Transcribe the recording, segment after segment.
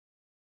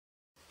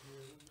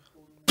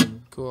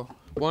Cool.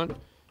 1,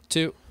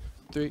 2,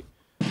 3,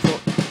 4.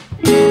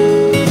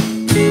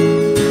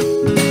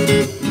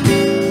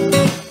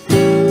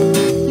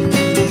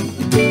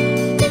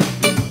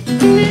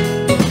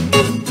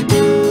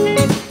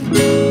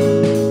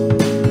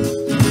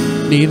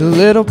 Need a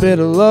little bit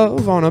of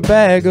love on a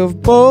bag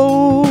of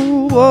balls.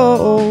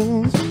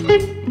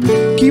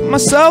 Keep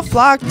myself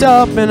locked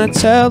up in a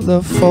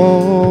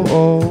telephone.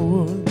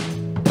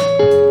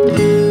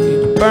 Need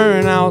a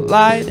burnout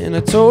light in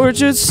a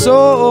tortured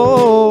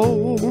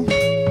soul.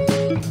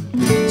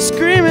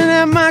 Screaming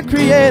at my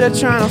creator,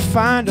 trying to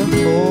find a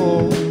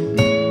hole.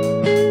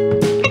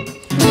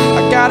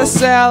 I gotta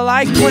say I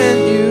like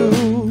when you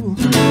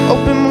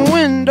open my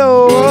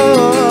window.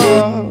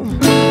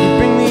 You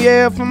bring the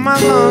air from my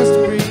lungs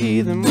to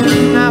breathe, and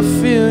when I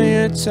feel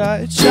your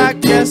touch, I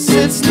guess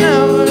it's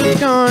never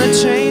gonna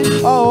change.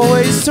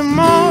 Always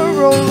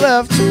tomorrow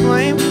left to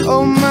blame.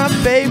 Oh my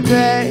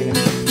baby,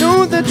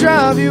 don't that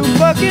drive you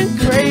fucking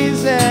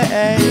crazy?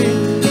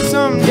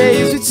 Some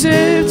days we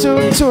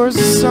tiptoe towards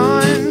the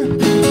sun,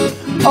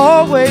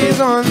 always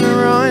on the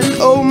run.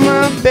 Oh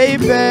my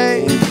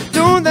baby,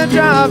 don't that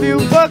drive you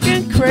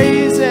fucking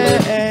crazy?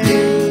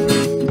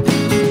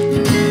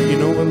 You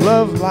know a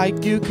love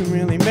like you can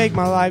really make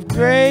my life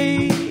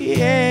great.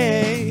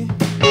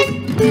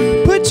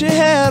 Put your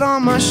head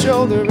on my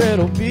shoulder,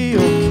 it'll be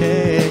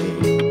okay.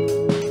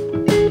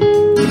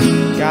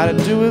 Gotta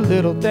do a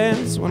little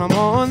dance when I'm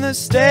on the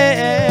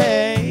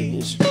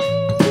stage,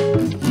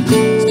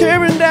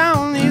 tearing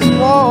down these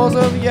walls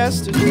of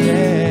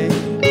yesterday.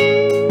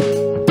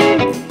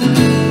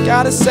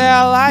 Gotta say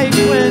I like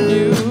when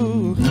you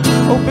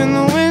open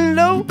the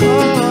window,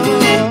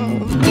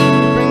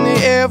 bring the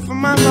air from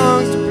my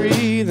lungs to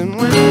breathe, and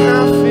when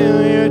I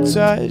feel your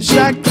touch,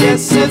 I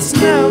guess it's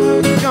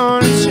never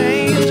gonna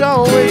change.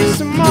 Always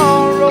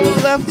tomorrow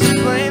left to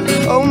blame.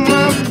 Oh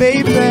my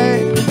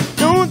baby,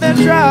 don't that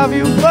drive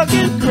you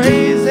fucking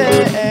crazy?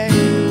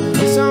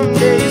 Some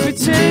days we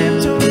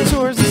tiptoe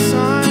towards the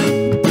sun,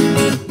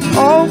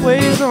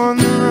 always on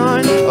the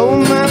run. Oh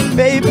my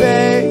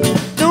baby,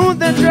 don't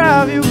that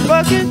drive you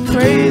fucking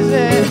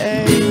crazy?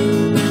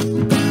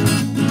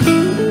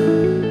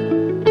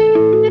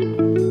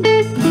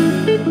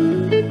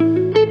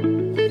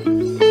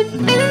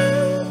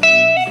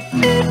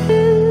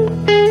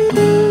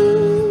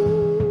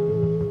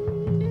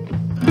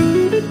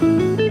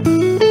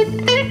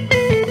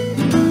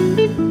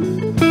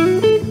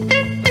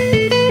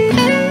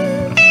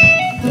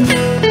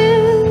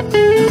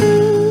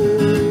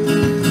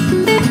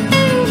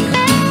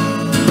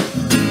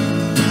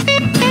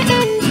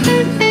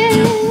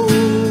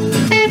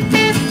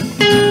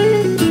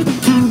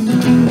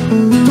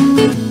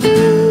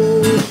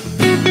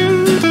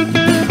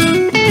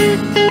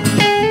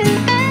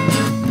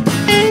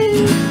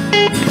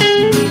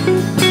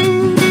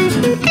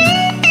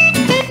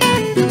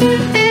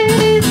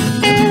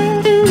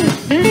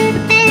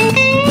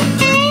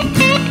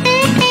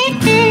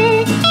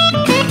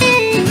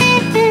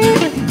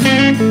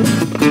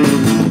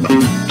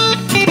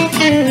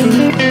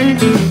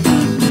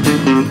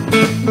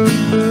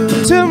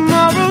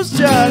 Tomorrow's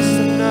just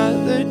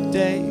another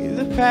day.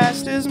 The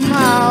past is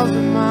miles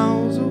and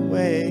miles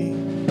away.